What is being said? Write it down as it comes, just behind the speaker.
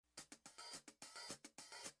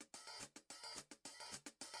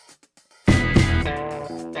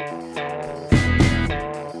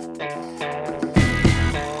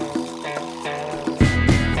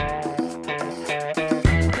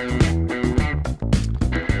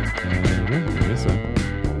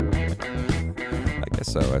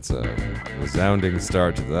that's a resounding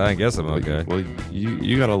start to that. I guess I'm okay. Well,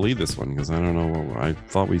 you got to lead this one because I don't know. I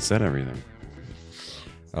thought we said everything.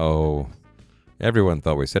 Oh, everyone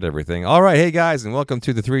thought we said everything. All right, hey guys, and welcome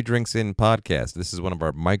to the Three Drinks In podcast. This is one of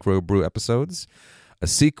our microbrew episodes, a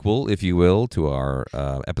sequel, if you will, to our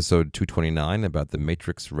episode 229 about the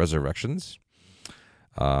Matrix Resurrections.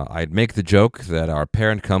 I'd make the joke that our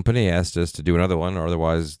parent company asked us to do another one, or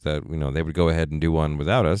otherwise that they would go ahead and do one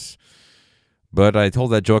without us. But I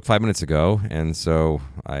told that joke 5 minutes ago, and so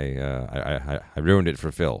I ruined it for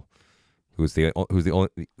Phil, who's the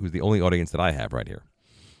only audience that I have right here.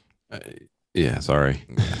 Yeah, sorry.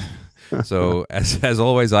 So as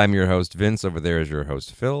always, I'm your host Vince. Over there is your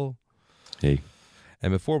host Phil. Hey.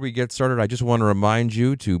 And before we get started, I just want to remind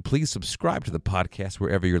you to please subscribe to the podcast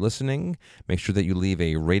wherever you're listening. Make sure that you leave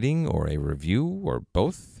a rating or a review or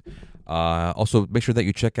both. Also, make sure that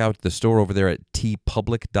you check out the store over there at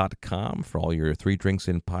tpublic.com for all your Three Drinks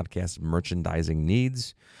In podcast merchandising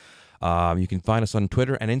needs. You can find us on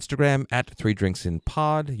Twitter and Instagram at Three Drinks In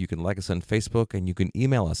Pod. You can like us on Facebook, and you can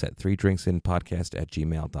email us at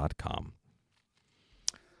threedrinksinpodcast@gmail.com.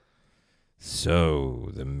 So,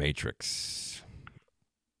 The Matrix.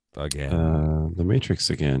 Again. The Matrix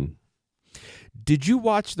again. Did you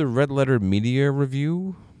watch the Red Letter Media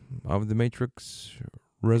review of The Matrix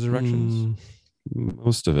Resurrections?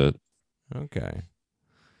 Most of it. Okay.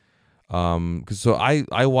 So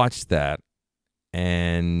I watched that,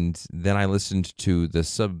 and then I listened to the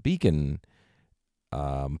Sub Beacon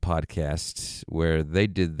podcast where they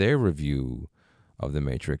did their review of The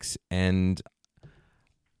Matrix, and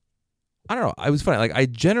I don't know. It was funny. Like, I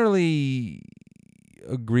generally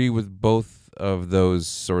agree with both of those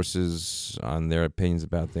sources on their opinions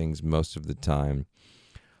about things most of the time.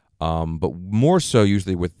 But more so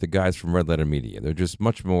usually with the guys from Red Letter Media. They're just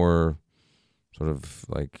much more sort of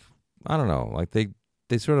like, I don't know, like they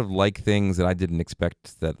sort of like things that I didn't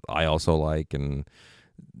expect that I also like. And,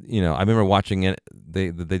 I remember watching it. They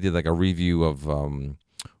did like a review of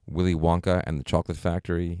Willy Wonka and the Chocolate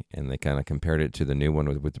Factory, and they kind of compared it to the new one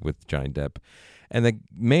with Johnny Depp. And the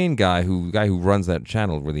main guy who runs that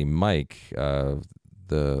channel, really, Mike, the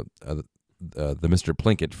Mr.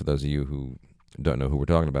 Plinkett, for those of you who don't know who we're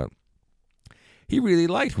talking about, he really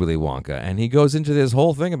liked Willy Wonka, and he goes into this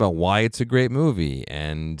whole thing about why it's a great movie.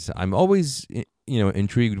 And I'm always,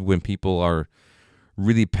 intrigued when people are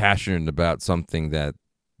really passionate about something that,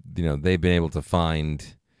 they've been able to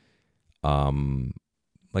find,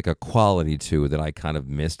 like a quality to that I kind of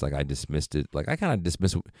missed. Like I dismissed it. Like I kind of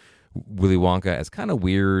dismissed Willy Wonka as kind of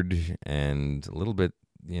weird and a little bit,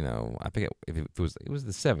 I forget if it was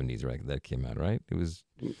the 70s, right? That came out, right? It was.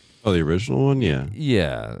 Oh, the original one? Yeah.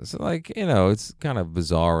 Yeah. So like, it's kind of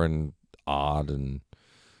bizarre and odd, and,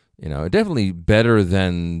 definitely better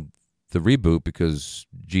than the reboot because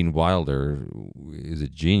Gene Wilder is a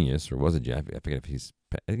genius, or was a genius. I forget if he's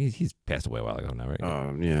passed away a while ago now, right?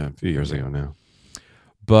 Yeah, a few years ago now.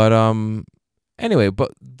 But anyway,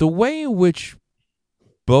 but the way in which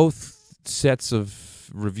both sets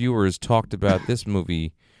of reviewers talked about this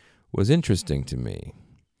movie was interesting to me,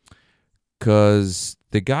 because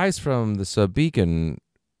the guys from the Sub Beacon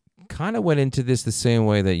kind of went into this the same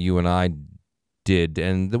way that you and I did,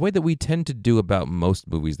 and the way that we tend to do about most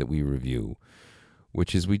movies that we review,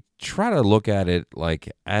 which is we try to look at it like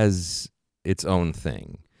as its own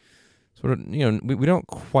thing. Sort of, we don't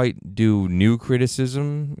quite do new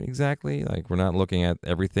criticism exactly. Like, we're not looking at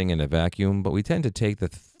everything in a vacuum, but we tend to take the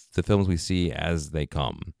films we see as they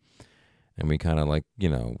come. And we kind of like,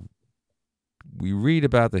 we read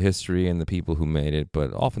about the history and the people who made it,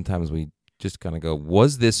 but oftentimes we just kind of go,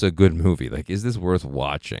 was this a good movie? Like, is this worth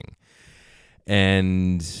watching?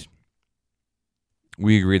 And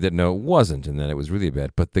we agreed that no, it wasn't, and that it was really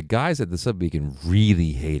bad. But the guys at the Sub Beacon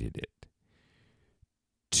really hated it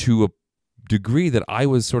to a degree that I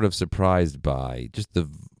was sort of surprised by, just the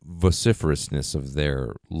vociferousness of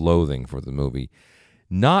their loathing for the movie.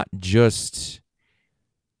 Not just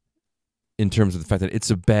in terms of the fact that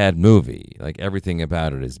it's a bad movie. Like, everything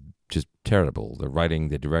about it is just terrible. The writing,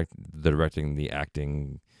 the directing, the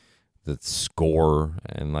acting, the score.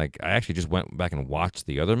 And, like, I actually just went back and watched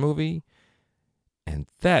the other movie, and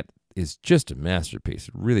that is just a masterpiece.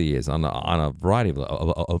 It really is, on a variety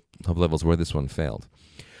of levels where this one failed.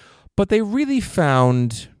 But they really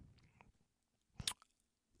found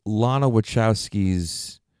Lana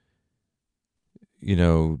Wachowski's,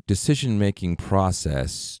 decision-making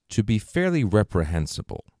process to be fairly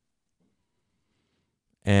reprehensible.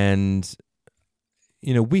 And,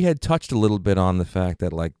 we had touched a little bit on the fact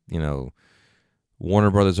that, like,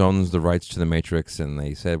 Warner Brothers owns the rights to The Matrix, and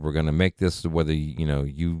they said, we're going to make this whether,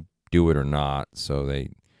 you do it or not. So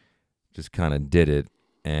they just kind of did it.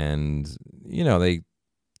 And,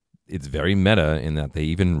 it's very meta in that they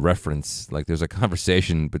even reference, like, there's a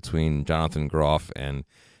conversation between Jonathan Groff and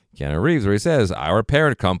Keanu Reeves where he says, our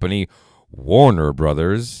parent company, Warner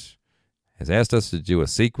Brothers, has asked us to do a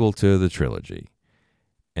sequel to the trilogy.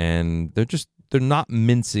 And they're not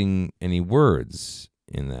mincing any words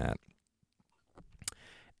in that.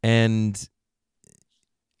 And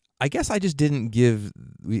I guess I just didn't give,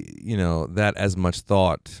 that as much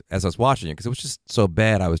thought as I was watching it, because it was just so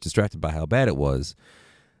bad. I was distracted by how bad it was.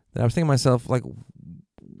 That I was thinking to myself, like,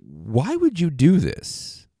 why would you do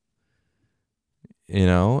this?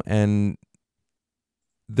 And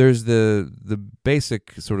there's the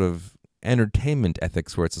basic sort of entertainment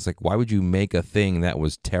ethics where it's just like, why would you make a thing that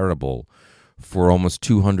was terrible for almost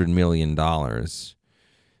 $200 million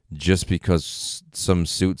just because some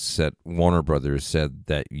suits at Warner Brothers said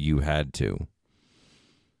that you had to?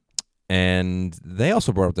 And they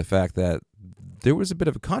also brought up the fact that there was a bit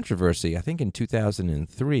of a controversy, I think in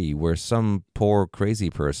 2003, where some poor crazy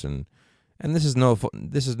person, and this is no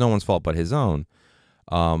one's fault but his own,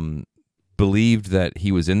 believed that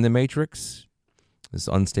he was in the Matrix. This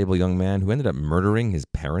unstable young man who ended up murdering his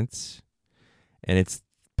parents, and it's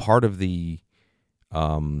part of the,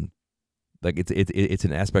 it's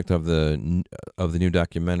an aspect of the new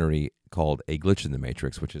documentary called A Glitch in the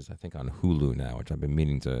Matrix, which is I think on Hulu now, which I've been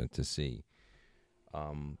meaning to see.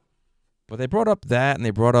 But they brought up that, and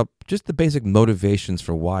they brought up just the basic motivations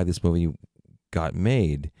for why this movie got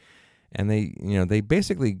made. And they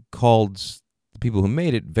basically called the people who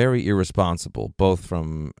made it very irresponsible, both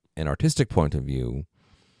from an artistic point of view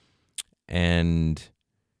and,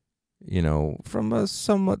 from a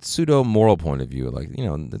somewhat pseudo-moral point of view. Like,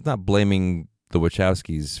 it's not blaming the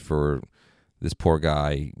Wachowskis for this poor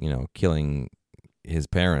guy, killing his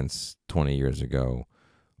parents 20 years ago.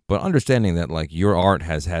 But understanding that, like, your art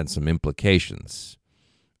has had some implications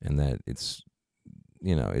and that it's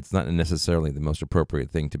not necessarily the most appropriate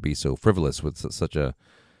thing to be so frivolous with such a,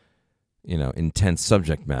 intense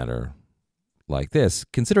subject matter like this,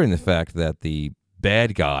 considering the fact that the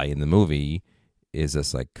bad guy in the movie is a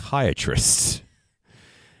psychiatrist.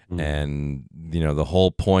 And, the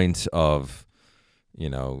whole point of,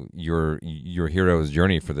 your hero's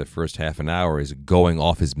journey for the first half an hour is going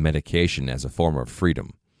off his medication as a form of freedom.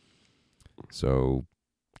 So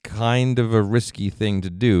kind of a risky thing to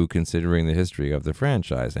do considering the history of the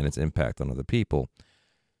franchise and its impact on other people.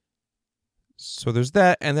 So there's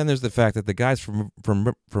that, and then there's the fact that the guys from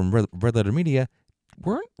Red Letter Media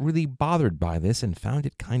weren't really bothered by this and found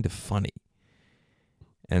it kind of funny.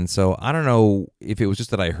 And so I don't know if it was just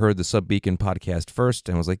that I heard the Sub Beacon podcast first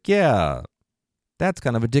and was like, yeah, that's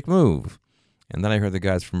kind of a dick move. And then I heard the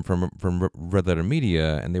guys from Red Letter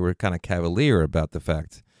Media, and they were kind of cavalier about the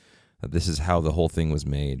fact that this is how the whole thing was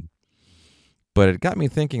made. But it got me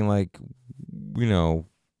thinking, like,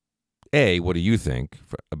 A, what do you think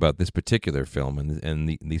about this particular film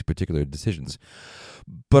and these particular decisions?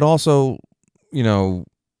 But also,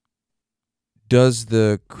 does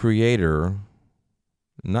the creator,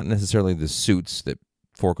 not necessarily the suits that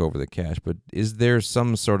fork over the cash, but is there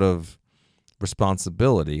some sort of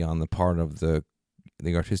responsibility on the part of the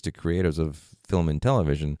artistic creators of film and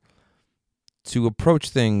television to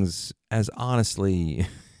approach things as honestly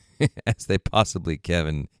as they possibly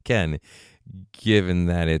can, given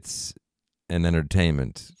that it's an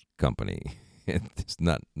entertainment company? It's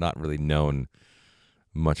not really known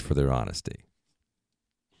much for their honesty.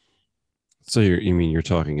 So you're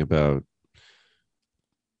talking about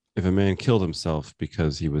if a man killed himself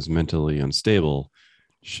because he was mentally unstable,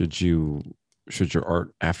 should your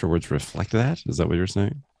art afterwards reflect that? Is that what you're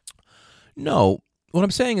saying? No, what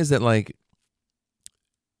I'm saying is that, like,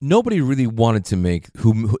 nobody really wanted to make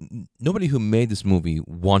nobody who made this movie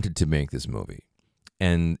wanted to make this movie,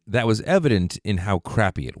 and that was evident in how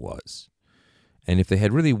crappy it was. And if they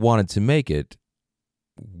had really wanted to make it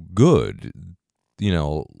good,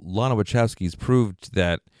 Lana Wachowski's proved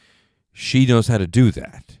that she knows how to do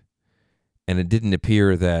that, and it didn't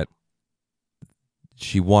appear that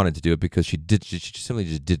she wanted to do it because she simply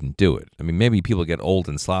just didn't do it. I mean, maybe people get old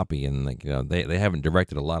and sloppy, and they haven't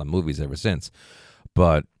directed a lot of movies ever since.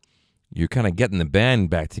 But you're kind of getting the band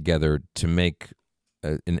back together to make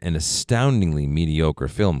an astoundingly mediocre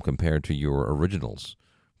film compared to your originals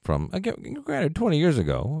from, again, granted, 20 years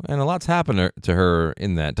ago, and a lot's happened to her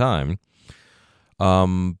in that time.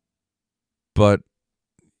 But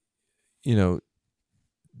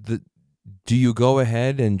do you go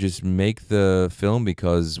ahead and just make the film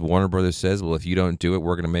because Warner Brothers says, well, if you don't do it,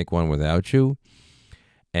 we're going to make one without you,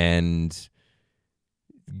 and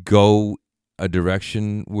go a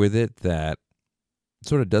direction with it that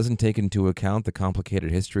sort of doesn't take into account the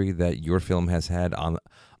complicated history that your film has had on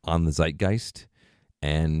the zeitgeist,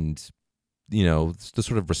 and the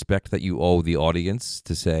sort of respect that you owe the audience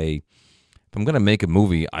to say, if I'm going to make a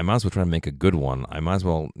movie, I might as well try to make a good one. I might as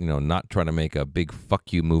well, not try to make a big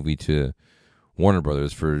fuck you movie to Warner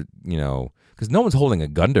Brothers for, because no one's holding a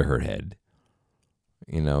gun to her head.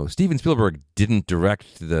 Steven Spielberg didn't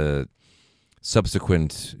direct the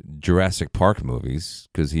subsequent Jurassic Park movies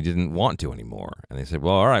because he didn't want to anymore. And they said,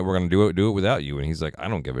 well, all right, we're going to do it without you. And he's like, I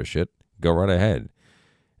don't give a shit. Go right ahead.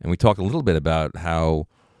 And we talked a little bit about how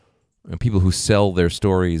people who sell their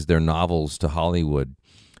stories, their novels to Hollywood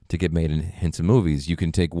to get made into movies, you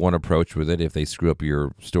can take one approach with it if they screw up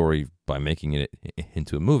your story by making it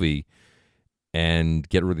into a movie and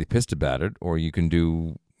get really pissed about it, or you can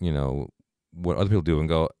do, what other people do and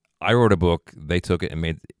go, I wrote a book, they took it and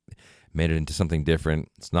made it into something different.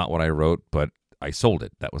 It's not what I wrote, but I sold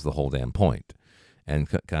it. That was the whole damn point. And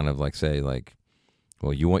kind of like say, like,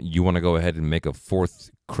 well, you want to go ahead and make a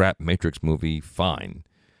fourth crap Matrix movie, fine,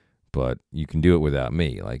 but you can do it without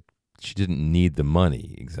me. Like, she didn't need the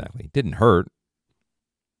money exactly. It didn't hurt,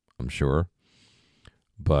 I'm sure,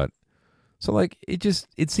 but so like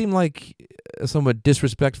it seemed like a somewhat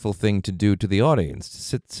disrespectful thing to do to the audience,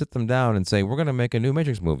 to sit them down and say, we're going to make a new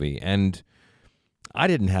Matrix movie. And I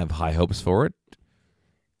didn't have high hopes for it,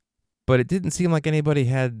 but it didn't seem like anybody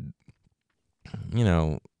had,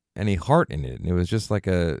 any heart in it. And it was just like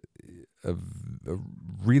a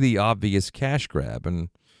really obvious cash grab. And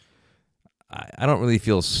I don't really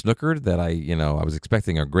feel snookered that I was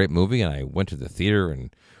expecting a great movie and I went to the theater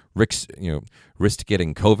and risked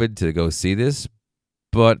getting COVID to go see this.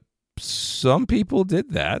 But some people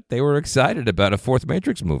did that. They were excited about a fourth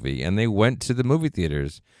Matrix movie and they went to the movie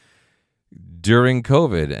theaters during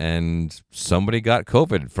COVID, and somebody got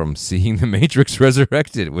COVID from seeing The Matrix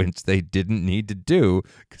Resurrected, which they didn't need to do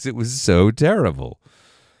because it was so terrible,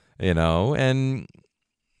 and I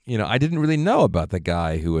didn't really know about the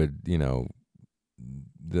guy who had,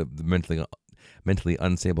 the mentally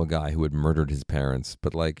unstable guy who had murdered his parents,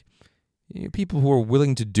 but like, people who are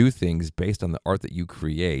willing to do things based on the art that you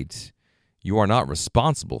create, you are not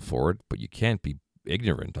responsible for it, but you can't be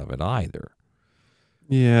ignorant of it either.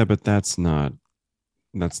 Yeah, but that's not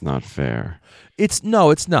fair. It's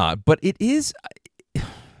not, but it is.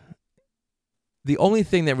 The only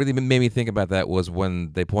thing that really made me think about that was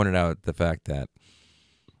when they pointed out the fact that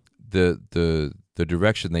the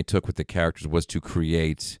direction they took with the characters was to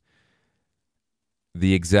create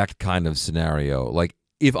the exact kind of scenario. Like,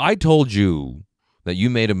 if I told you that you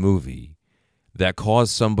made a movie that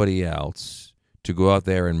caused somebody else to go out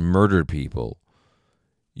there and murder people,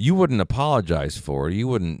 you wouldn't apologize for it. You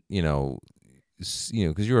wouldn't, because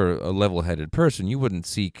you're a level-headed person, you wouldn't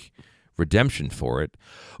seek redemption for it.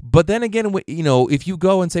 But then again, if you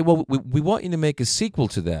go and say, well, we want you to make a sequel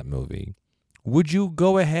to that movie, would you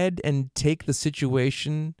go ahead and take the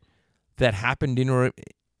situation that happened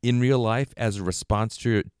in real life as a response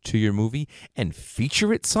to your movie and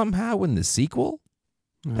feature it somehow in the sequel?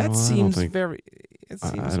 That seems very...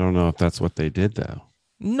 I don't know if that's what they did, though.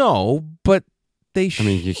 No, but they... I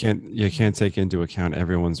mean, you can't take into account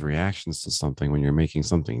everyone's reactions to something when you're making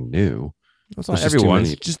something new. It's not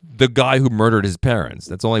everyone's. Just the guy who murdered his parents.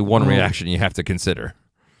 That's only one reaction you have to consider.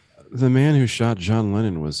 The man who shot John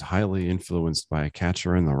Lennon was highly influenced by A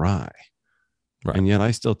Catcher in the Rye. Right. And yet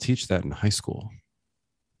I still teach that in high school.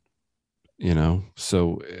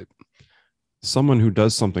 So someone who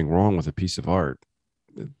does something wrong with a piece of art,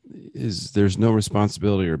 there's no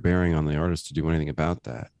responsibility or bearing on the artist to do anything about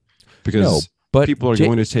that. Because people are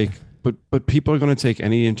going to take people are going to take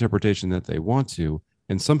any interpretation that they want to.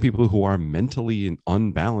 And some people who are mentally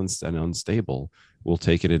unbalanced and unstable will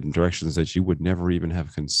take it in directions that you would never even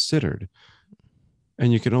have considered.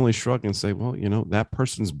 And you can only shrug and say, well, that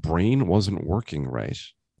person's brain wasn't working right.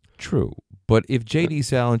 True. But if J.D.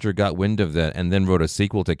 Salinger got wind of that and then wrote a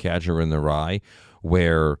sequel to Catcher in the Rye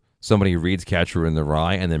where somebody reads Catcher in the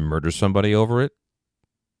Rye and then murders somebody over it,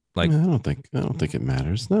 like, I don't think it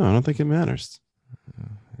matters. No, I don't think it matters.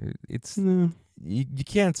 It's... No. You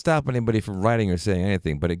can't stop anybody from writing or saying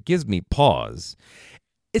anything, but it gives me pause,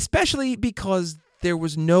 especially because there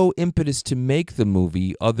was no impetus to make the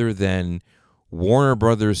movie other than Warner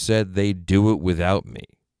Brothers said they'd do it without me.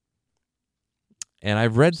 And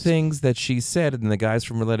I've read things that she said, and the guys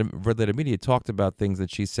from Red Letter Media talked about things that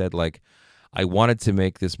she said, like, I wanted to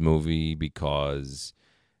make this movie because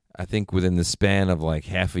I think within the span of like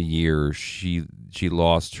half a year, she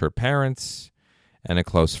lost her parents and a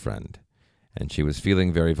close friend. And she was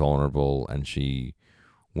feeling very vulnerable, and she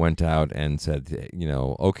went out and said,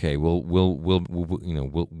 okay, we'll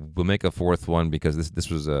make a fourth one because this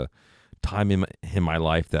was a time in my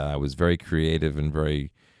life that I was very creative and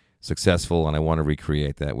very successful, and I want to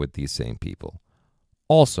recreate that with these same people.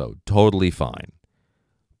 Also, totally fine.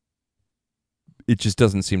 It just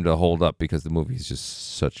doesn't seem to hold up because the movie is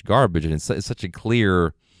just such garbage, and it's such a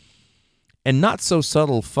clear and not so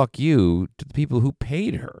subtle fuck you to the people who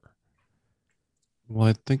paid her. Well,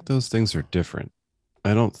 I think those things are different.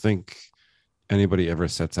 I don't think anybody ever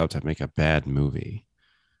sets out to make a bad movie.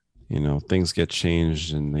 Things get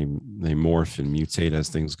changed and they morph and mutate as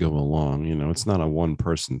things go along. It's not a one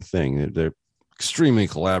person thing. They're extremely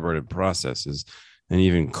collaborative processes, and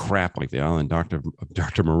even crap like The Island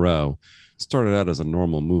Dr. Moreau started out as a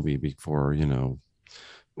normal movie before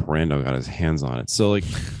Brando got his hands on it. So like,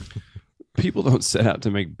 people don't set out to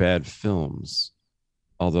make bad films,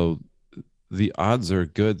 although the odds are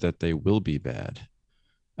good that they will be bad.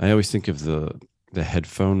 I always think of the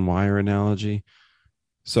headphone wire analogy.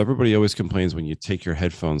 So everybody always complains when you take your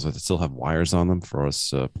headphones that still have wires on them for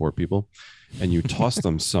us poor people, and you toss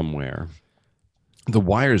them somewhere. The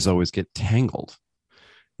wires always get tangled,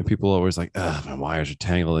 and people are always like, "Oh, my wires are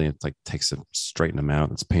tangled." And it like takes to straighten them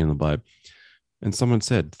out. It's a pain in the butt. And someone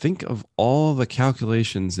said, "Think of all the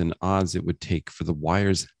calculations and odds it would take for the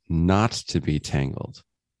wires not to be tangled.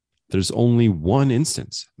 There's only one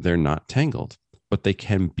instance they're not tangled, but they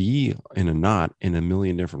can be in a knot in a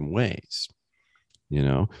million different ways."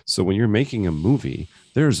 So when you're making a movie,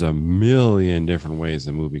 there's a million different ways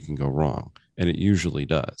a movie can go wrong, and it usually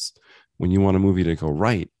does. When you want a movie to go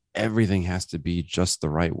right, everything has to be just the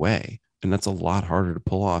right way, and that's a lot harder to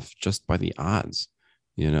pull off just by the odds.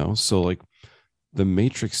 So like, The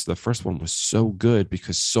Matrix, the first one, was so good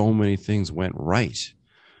because so many things went right,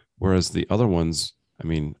 whereas the other ones, I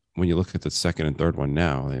mean, when you look at the second and third one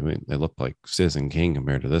now, they look like Citizen Kane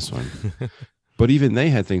compared to this one. But even they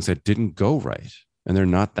had things that didn't go right, and they're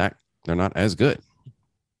not as good.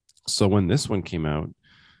 So when this one came out,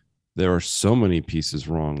 there are so many pieces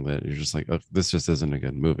wrong that you're just like, oh, this just isn't a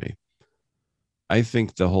good movie. I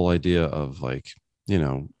think the whole idea of like,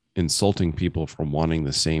 insulting people for wanting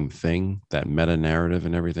the same thing, that meta narrative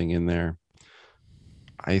and everything in there,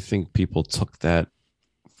 I think people took that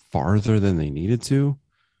farther than they needed to.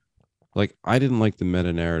 Like, I didn't like the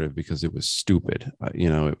meta narrative because it was stupid.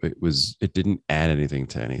 It didn't add anything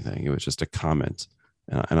to anything. It was just a comment,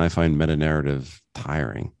 and I find meta narrative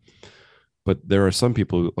tiring. But there are some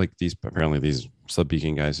people like these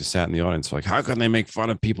sub-beacon guys who sat in the audience like, how can they make fun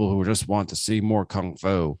of people who just want to see more kung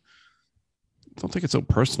fu? Don't think it's so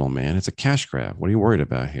personal, man. It's a cash grab. What are you worried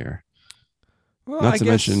about here? Well, Not to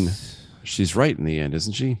mention, she's right in the end,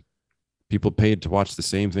 isn't she? People paid to watch the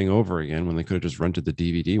same thing over again when they could have just rented the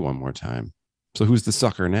DVD one more time. So who's the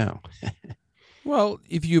sucker now? Well,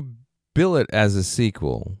 if you bill it as a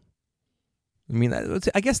sequel, I mean,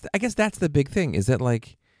 I guess that's the big thing, is that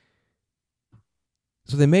like,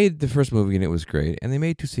 so they made the first movie and it was great, and they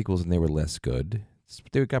made two sequels and they were less good.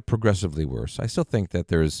 They got progressively worse. I still think that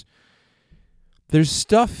there's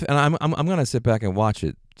stuff, and I'm gonna sit back and watch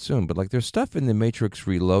it soon, but like, there's stuff in The Matrix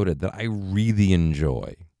Reloaded that I really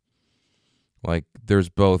enjoy. Like, there's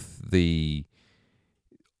both the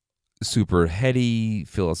super heady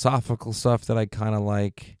philosophical stuff that I kind of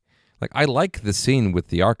like. Like, I like the scene with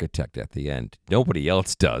the architect at the end. Nobody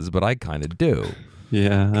else does, but I kind of do.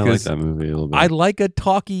 Yeah, I like that movie a little bit. I like a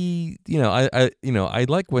talky, I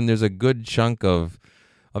like when there's a good chunk of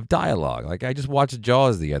dialogue. Like, I just watched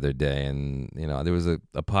Jaws the other day, and there was a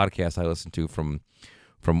podcast I listened to from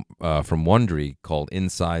Wondery called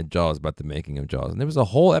Inside Jaws, about the making of Jaws, and there was a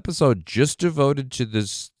whole episode just devoted to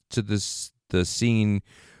the scene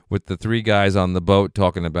with the three guys on the boat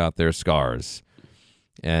talking about their scars,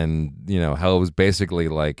 and how it was basically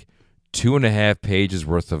like 2.5 pages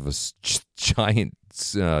worth of a giant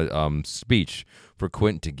speech for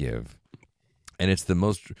Quint to give, and it's the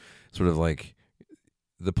most sort of like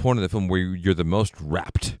the point of the film where you're the most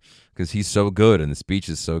rapt because he's so good and the speech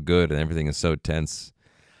is so good and everything is so tense.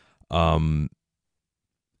 And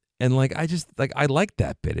like, I like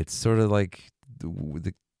that bit. It's sort of like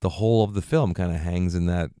the whole of the film kind of hangs in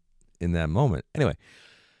that moment. Anyway,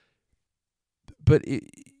 but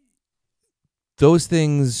those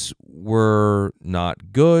things were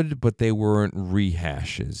not good, but they weren't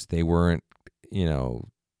rehashes. They weren't,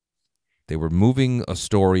 they were moving a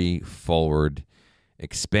story forward,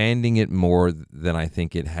 expanding it more than I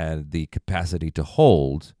think it had the capacity to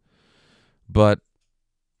hold. But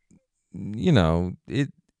they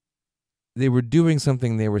were doing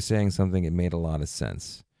something, they were saying something, it made a lot of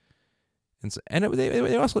sense. And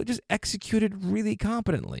they also just executed really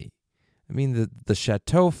competently. I mean, the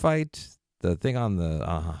chateau fight, the thing on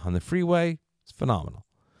the freeway, it's phenomenal.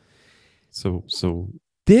 So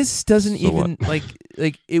This doesn't so what?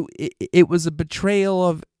 even it was a betrayal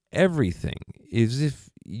of everything. As if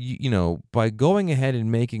by going ahead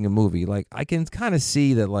and making a movie, like I can kind of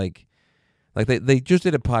see that like they just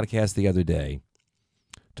did a podcast the other day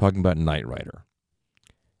talking about Knight Rider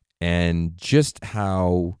and just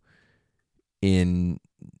how in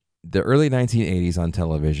the early 1980s on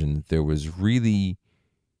television there was really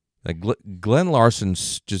like Glenn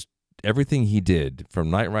Larson's just everything he did from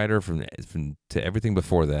Knight Rider from to everything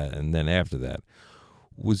before that and then after that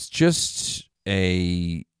was just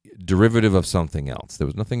a derivative of something else. There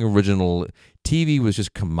was nothing original. TV was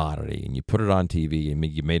just commodity, and you put it on TV and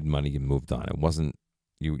you made money and moved on. It wasn't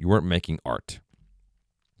you weren't making art.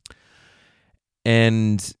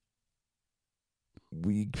 And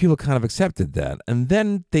people kind of accepted that. And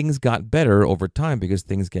then things got better over time because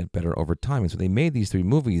things get better over time. And so they made these three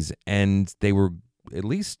movies, and they were at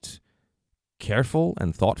least careful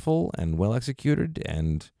and thoughtful and well executed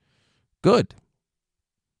and good.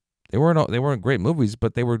 They weren't great movies,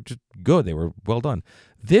 but they were just good. They were well done.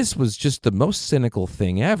 This was just the most cynical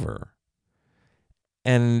thing ever.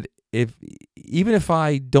 And even if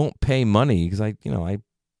I don't pay money because I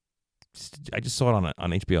just saw it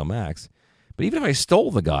on HBO Max, but even if I stole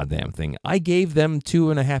the goddamn thing, I gave them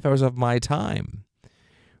 2.5 hours of my time,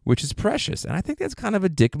 which is precious. And I think that's kind of a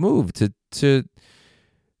dick move to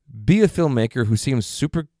be a filmmaker who seems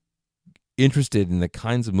super interested in the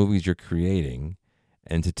kinds of movies you're creating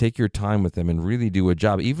and to take your time with them and really do a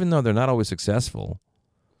job, even though they're not always successful,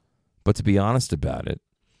 but to be honest about it.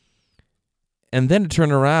 And then to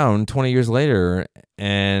turn around 20 years later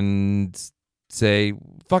and say,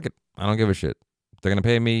 fuck it, I don't give a shit. They're going to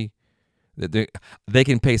pay me. They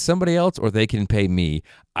can pay somebody else or they can pay me.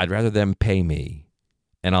 I'd rather them pay me,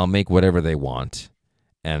 and I'll make whatever they want,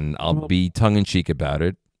 and I'll be tongue-in-cheek about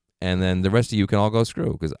it, and then the rest of you can all go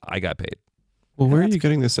screw because I got paid. Well, where are you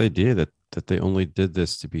getting this idea that they only did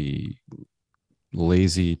this to be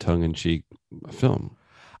lazy, tongue-in-cheek film?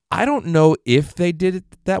 I don't know if they did it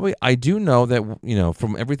that way. I do know that,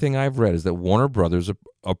 from everything I've read, is that Warner Brothers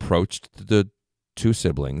approached the two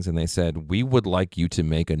siblings and they said, we would like you to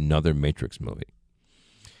make another Matrix movie.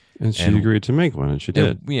 And she agreed to make one, and she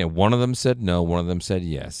did. Yeah, one of them said no, one of them said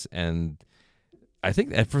yes. And I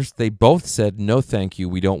think at first they both said, no, thank you,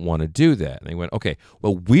 we don't want to do that. And they went, okay,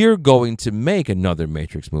 well, we're going to make another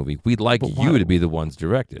Matrix movie. We'd like you to be the ones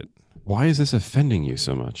directed. Why is this offending you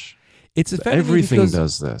so much? It's offending Everything because,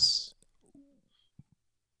 does this.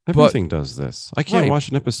 Everything does this. I can't watch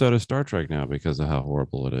an episode of Star Trek now because of how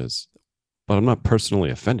horrible it is. But I'm not personally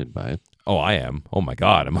offended by it. Oh, I am. Oh my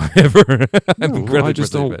God, am I ever? I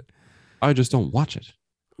just don't watch it.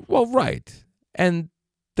 Well, right. And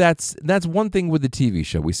that's one thing with the TV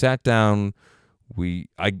show. We sat down, we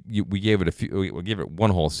gave it we gave it one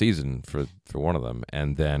whole season for one of them,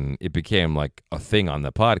 and then it became like a thing on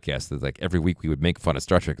the podcast that like every week we would make fun of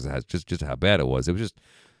Star Trek because it has just how bad it was. It was just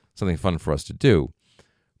something fun for us to do.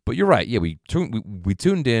 But you're right. Yeah, we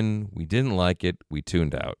tuned in, we didn't like it, we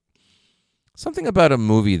tuned out. Something about a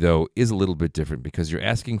movie, though, is a little bit different because you're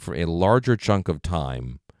asking for a larger chunk of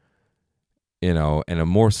time, and a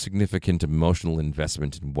more significant emotional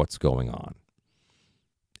investment in what's going on.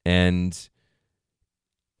 And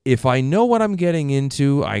if I know what I'm getting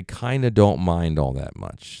into, I kind of don't mind all that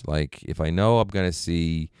much. Like, if I know I'm going to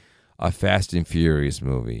see a Fast and Furious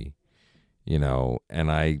movie,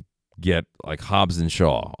 and I get like Hobbs and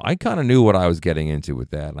Shaw, I kind of knew what I was getting into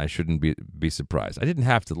with that, and I shouldn't be surprised. I didn't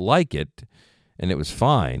have to like it, and it was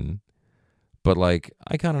fine, but like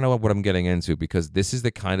I kind of know what I'm getting into because this is the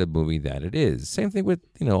kind of movie that it is. Same thing with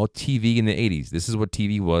TV in the 80s. This is what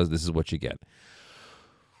TV was. This is what you get.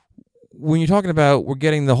 When you're talking about we're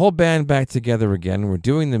getting the whole band back together again, we're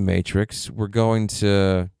doing The Matrix, we're going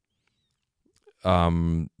to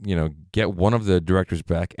get one of the directors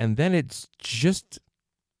back, and then it's just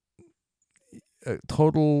a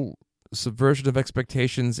total subversion of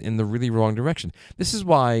expectations in the really wrong direction. This is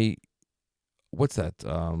why, what's that?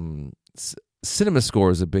 Cinema Score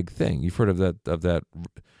is a big thing. You've heard of that?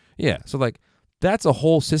 Yeah. So like that's a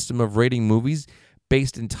whole system of rating movies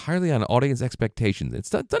based entirely on audience expectations.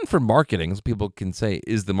 It's not done for marketing, so people can say,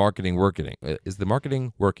 "Is the marketing working? Is the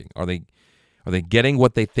marketing working? Are they getting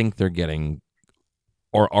what they think they're getting,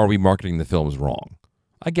 or are we marketing the films wrong?"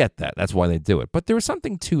 I get that. That's why they do it. But there was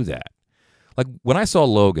something to that. Like when I saw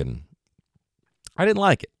Logan, I didn't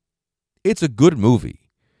like it. It's a good movie,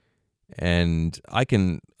 and I've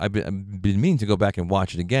been meaning to go back and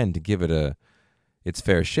watch it again to give it its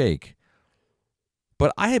fair shake.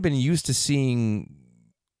 But I had been used to seeing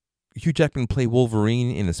Hugh Jackman play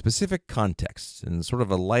Wolverine in a specific context, in sort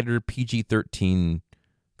of a lighter PG-13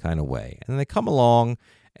 kind of way. And they come along,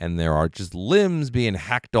 and there are just limbs being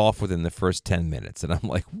hacked off within the first 10 minutes. And I'm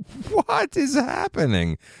like, what is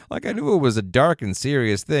happening? Like, I knew it was a dark and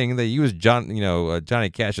serious thing. They used Johnny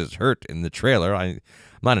Cash's hurt in the trailer. I'm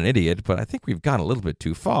not an idiot, but I think we've gone a little bit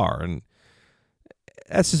too far. And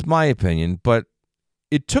that's just my opinion. But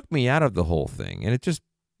it took me out of the whole thing. And it just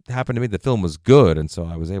happened to me the film was good. And so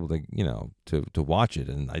I was able to watch it.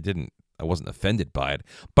 And I wasn't offended by it,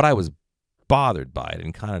 but I was bothered by it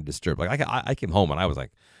and kind of disturbed. Like I came home and I was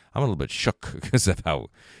like, I'm a little bit shook because of how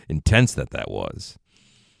intense that was,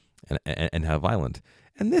 and how violent.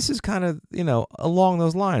 And this is kind of along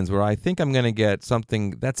those lines where I think I'm going to get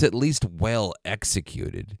something that's at least well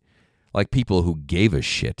executed, like people who gave a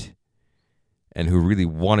shit and who really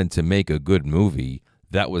wanted to make a good movie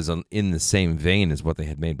that was in the same vein as what they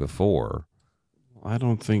had made before. I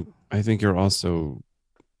think you're also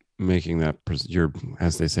making that you're,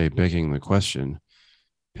 as they say, begging the question,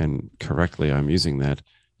 and correctly I'm using that.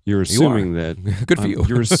 You're assuming that good for you.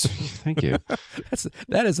 Thank you.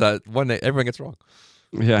 That is one that everyone gets wrong.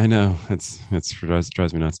 Yeah, I know. It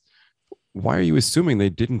drives me nuts. Why are you assuming they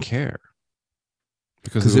didn't care?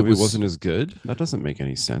 Because the movie wasn't as good? That doesn't make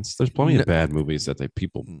any sense. There's plenty of bad movies that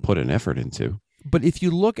people put an effort into. But if you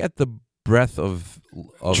look at the breadth of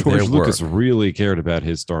George Lucas really cared about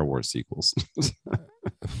his Star Wars sequels.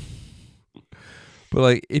 But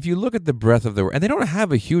like, if you look at the breadth of and they don't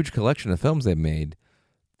have a huge collection of films they've made.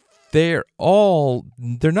 They're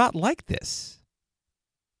not like this.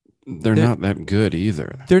 They're not that good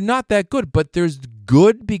either. They're not that good, but there's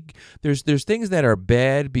good. There's things that are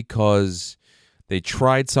bad because they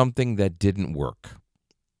tried something that didn't work.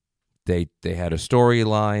 They had a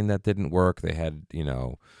storyline that didn't work. They had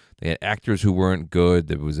actors who weren't good.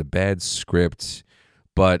 There was a bad script,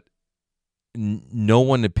 but no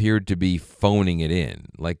one appeared to be phoning it in.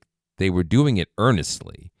 Like, they were doing it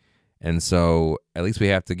earnestly. And so at least we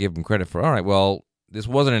have to give them credit for, all right, well, this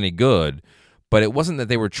wasn't any good, but it wasn't that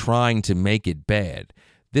they were trying to make it bad.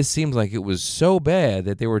 This seems like it was so bad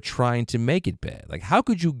that they were trying to make it bad. Like, how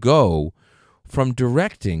could you go from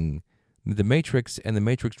directing The Matrix and The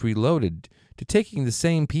Matrix Reloaded to taking the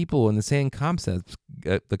same people and the same concepts,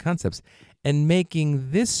 and making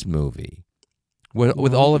this movie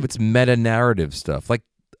with all of its meta-narrative stuff? Like,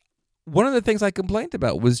 one of the things I complained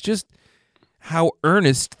about was just how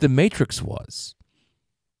earnest The Matrix was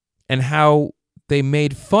and how they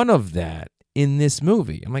made fun of that in this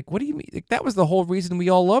movie. I'm like, what do you mean? Like, that was the whole reason we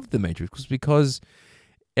all loved The Matrix, was because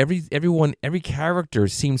every character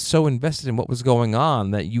seemed so invested in what was going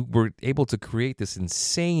on that you were able to create this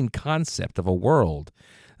insane concept of a world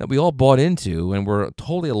that we all bought into and were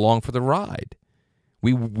totally along for the ride.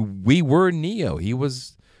 We were Neo. He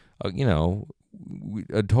was,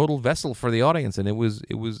 a total vessel for the audience, and it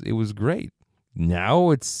was great.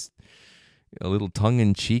 Now it's a little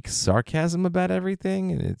tongue-in-cheek sarcasm about everything,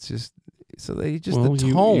 and it's just the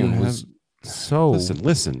tone was so.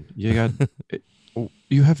 Listen. You got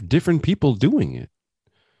you have different people doing it.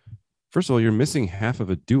 First of all, you're missing half of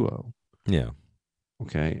a duo. Yeah.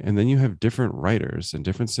 Okay, and then you have different writers and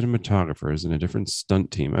different cinematographers and a different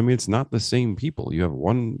stunt team. I mean, it's not the same people. You have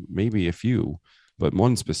one, maybe a few, but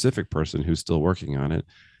one specific person who's still working on it.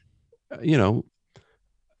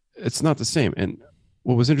 It's not the same. And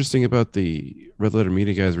what was interesting about the Red Letter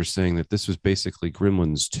Media guys were saying that this was basically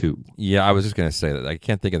Gremlins 2. Yeah, I was just going to say that. I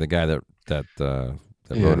can't think of the guy that wrote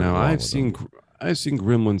it. Now I've seen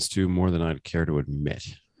Gremlins 2 more than I'd care to admit,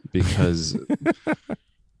 because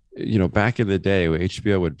back in the day,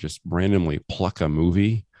 HBO would just randomly pluck a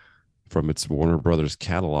movie from its Warner Brothers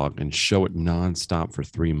catalog and show it nonstop for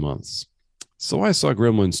 3 months. So I saw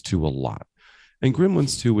Gremlins 2 a lot. And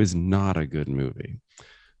Gremlins 2 is not a good movie,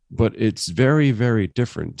 but it's very, very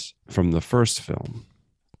different from the first film.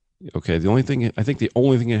 Okay, the only thing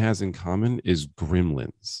it has in common is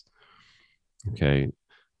Gremlins. Okay,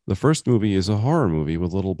 the first movie is a horror movie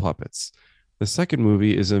with little puppets. The second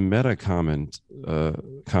movie is a meta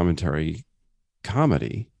commentary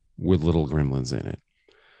comedy with little gremlins in it.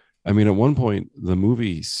 I mean, at one point, the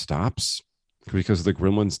movie stops because the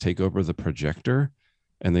gremlins take over the projector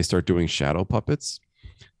and they start doing shadow puppets.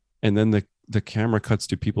 And then the camera cuts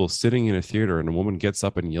to people sitting in a theater, and a woman gets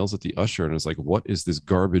up and yells at the usher and is like, "What is this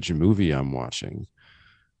garbage movie I'm watching?"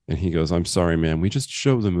 And he goes, "I'm sorry, man. We just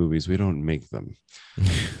show the movies. We don't make them."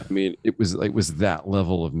 I mean, it was that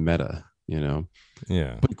level of meta. Yeah.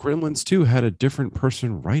 But Gremlins 2 had a different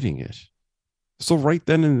person writing it. So right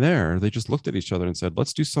then and there, they just looked at each other and said,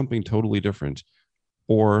 let's do something totally different,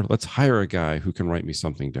 or let's hire a guy who can write me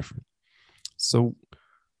something different. So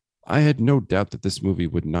I had no doubt that this movie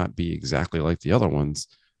would not be exactly like the other ones.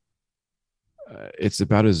 It's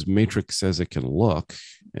about as Matrix as it can look,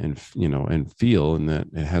 and and feel, and that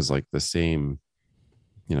it has like the same,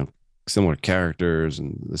 you know, similar characters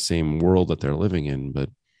and the same world that they're living in, but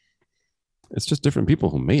it's just different people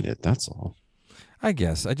who made it. That's all. I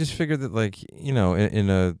guess I just figured that, like,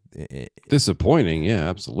 Disappointing, yeah,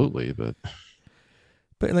 absolutely, but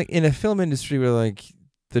like in a film industry where like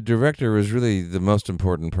the director is really the most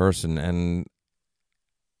important person, and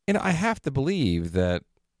I have to believe that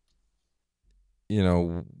you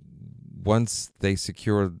know once they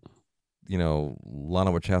secured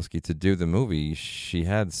Lana Wachowski to do the movie, she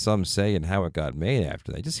had some say in how it got made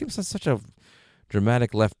after that. It just seems like such a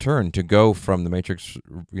dramatic left turn to go from the Matrix,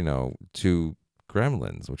 to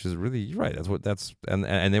Gremlins, which is really, you're right.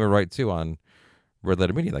 And they were right too on Red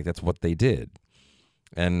Letter Media. Like that's what they did,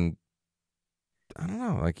 and I don't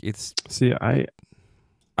know. Like it's see,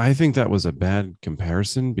 I think that was a bad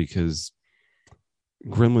comparison because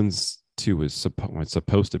Gremlins 2 was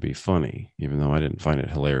supposed to be funny, even though I didn't find it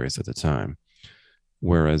hilarious at the time.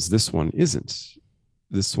 Whereas this one isn't.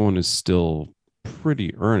 This one is still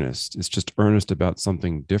pretty earnest. It's just earnest about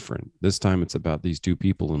something different. This time it's about these two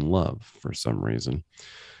people in love for some reason,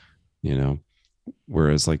 you know.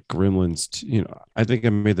 Whereas like Gremlins, I think I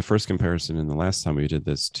made the first comparison in the last time we did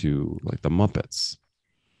this to like the Muppets.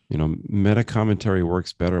 Meta commentary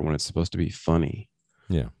works better when it's supposed to be funny.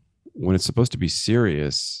 yeah. When it's supposed to be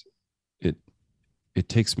serious, it it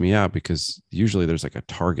takes me out because usually there's like a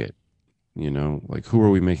target, like who are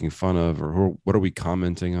we making fun of, or what are we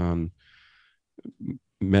commenting on.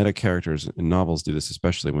 Meta characters in novels do this,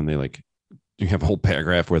 especially when they like, you have a whole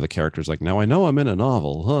paragraph where the character's like, now I know I'm in a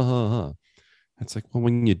novel. Ha ha ha. It's like, well,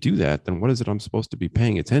 when you do that, then what is it I'm supposed to be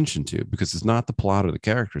paying attention to? Because it's not the plot or the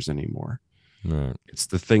characters anymore. Right. It's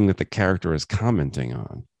the thing that the character is commenting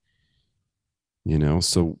on.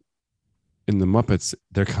 So in the Muppets,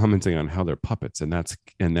 they're commenting on how they're puppets, and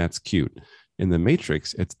that's cute. In the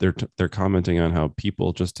Matrix, it's they're commenting on how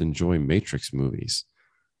people just enjoy Matrix movies,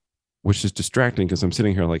 which is distracting because I'm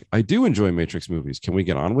sitting here like, I do enjoy Matrix movies. Can we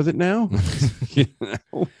get on with it now? you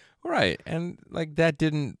know? Right. And like that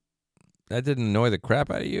didn't annoy the crap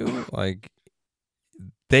out of you. Like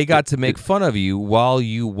they got to make fun of you while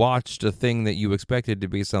you watched a thing that you expected to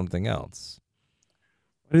be something else.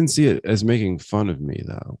 I didn't see it as making fun of me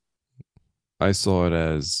though. I saw it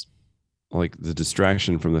as like the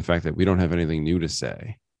distraction from the fact that we don't have anything new to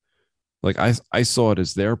say. Like I saw it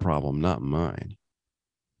as their problem, not mine.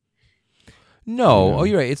 No, oh,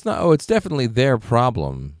 you're right. It's not. Oh, it's definitely their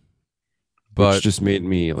problem. Which But just made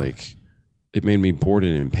me like, it made me bored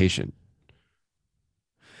and impatient.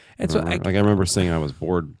 and so I remember saying I was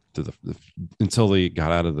bored until they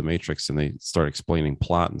got out of the Matrix and they start explaining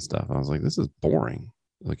plot and stuff. I was like, this is boring.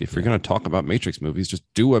 Like, if you're going to talk about Matrix movies, just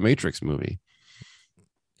do a Matrix movie.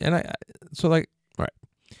 and I so like, all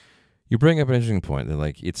right, you bring up an interesting point that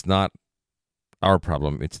like it's not our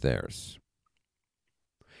problem, it's theirs.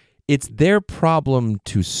 It's their problem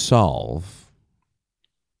to solve.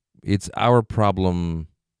 It's our problem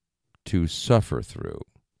to suffer through.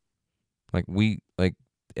 Like we like,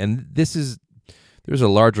 and there's a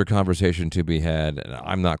larger conversation to be had, and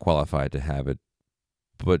I'm not qualified to have it,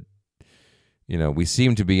 but we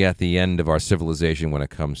seem to be at the end of our civilization when it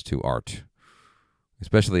comes to art,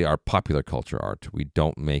 especially our popular culture art. We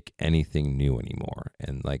don't make anything new anymore.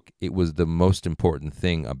 And like it was the most important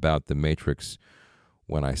thing about The Matrix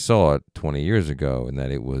when I saw it 20 years ago, and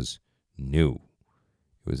that it was new.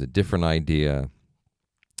 It was a different idea.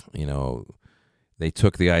 They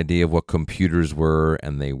took the idea of what computers were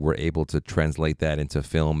and they were able to translate that into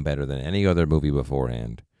film better than any other movie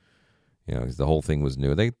beforehand. Because the whole thing was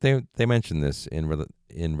new. They mentioned this in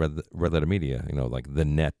Red Letter Media. Like the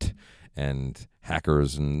net and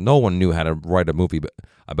hackers, and no one knew how to write a movie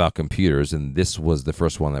about computers, and this was the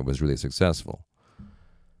first one that was really successful.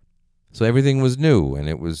 So everything was new and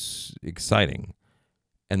it was exciting,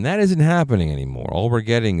 and that isn't happening anymore. All we're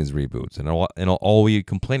getting is reboots, and all we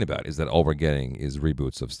complain about is that all we're getting is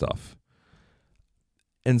reboots of stuff.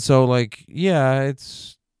 And so, like, yeah,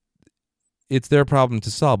 it's their problem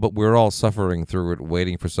to solve, but we're all suffering through it,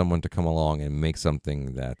 waiting for someone to come along and make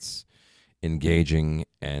something that's engaging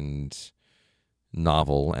and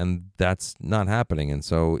novel, and that's not happening. And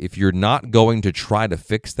so if you're not going to try to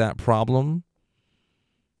fix that problem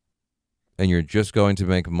and you're just going to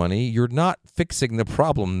make money, you're not fixing the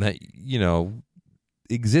problem that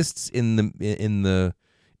exists in the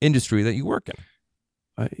industry that you work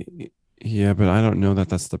in. Yeah, but I don't know that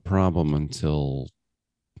that's the problem until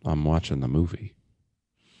I'm watching the movie.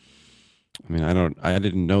 I mean, I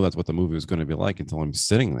didn't know that's what the movie was going to be like until I'm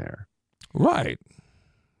sitting there. Right.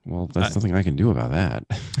 Well, that's nothing I can do about that.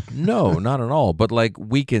 No, not at all. But like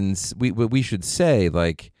we should say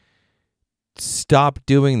like stop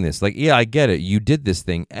doing this. Like, yeah, I get it. You did this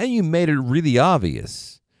thing and you made it really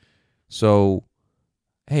obvious. So,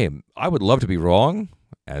 hey, I would love to be wrong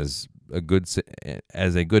as a good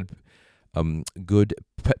good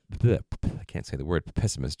I can't say the word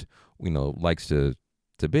pessimist, likes to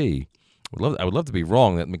be. I would love to be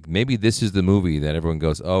wrong that maybe this is the movie that everyone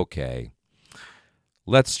goes, "Okay,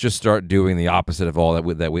 let's just start doing the opposite of all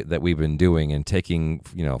that we've been doing and taking,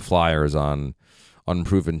 flyers on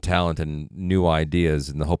unproven talent and new ideas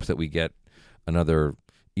in the hopes that we get another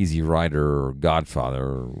Easy Rider or Godfather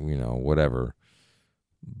or, whatever."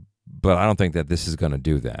 But I don't think that this is going to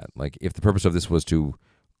do that. Like, if the purpose of this was to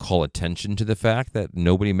call attention to the fact that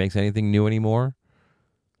nobody makes anything new anymore,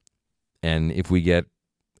 and if we get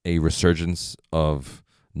a resurgence of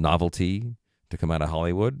novelty to come out of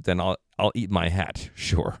Hollywood, then I'll eat my hat,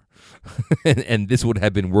 sure. and this would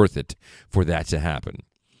have been worth it for that to happen.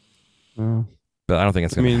 Well, but I don't think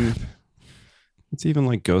it's going to happen. It's even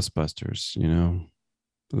like Ghostbusters,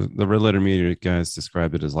 The Red Letter Media guys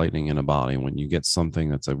described it as lightning in a bottle. When you get something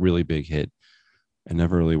that's a really big hit, it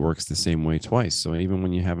never really works the same way twice. So even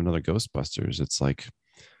when you have another Ghostbusters, it's like,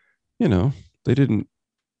 they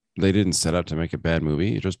didn't set out to make a bad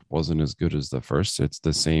movie. It just wasn't as good as the first. It's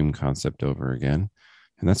the same concept over again.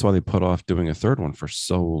 And that's why they put off doing a third one for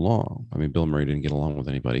so long. I mean, Bill Murray didn't get along with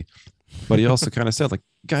anybody, but he also kind of said, like,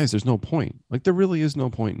 guys, there's no point. Like, there really is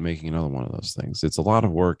no point in making another one of those things. It's a lot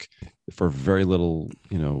of work for very little,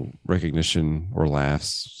 recognition or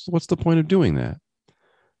laughs. So what's the point of doing that?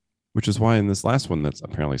 Which is why in this last one that's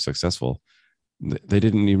apparently successful, they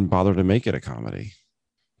didn't even bother to make it a comedy.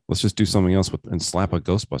 Let's just do something else and slap a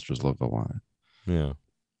Ghostbusters logo on it. Yeah.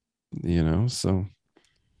 So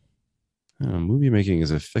movie making is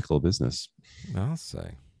a fickle business. I'll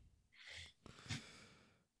say.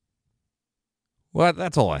 Well,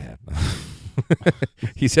 that's all I had.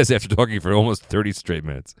 He says after talking for almost 30 straight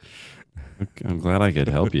minutes. I'm glad I could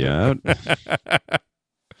help you out.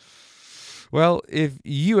 Well, if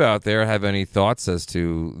you out there have any thoughts as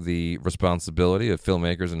to the responsibility of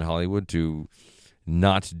filmmakers in Hollywood to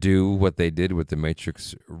not do what they did with The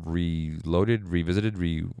Matrix Reloaded, Revisited,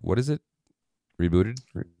 what is it? Rebooted?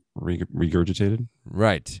 Regurgitated?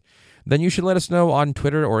 Right. Then you should let us know on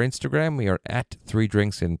Twitter or Instagram. We are at 3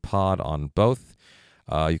 Drinks in Pod on both.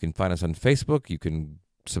 You can find us on Facebook. You can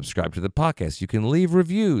subscribe to the podcast. You can leave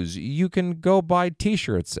reviews. You can go buy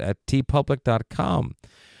T-shirts at tpublic.com.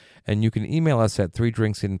 And you can email us at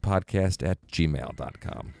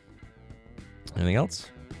 3drinksinpodcast@gmail.com. Anything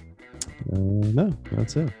else? No,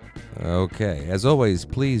 that's it. Okay. As always,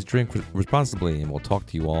 please drink responsibly, and we'll talk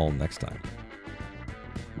to you all next time.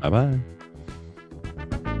 Bye-bye.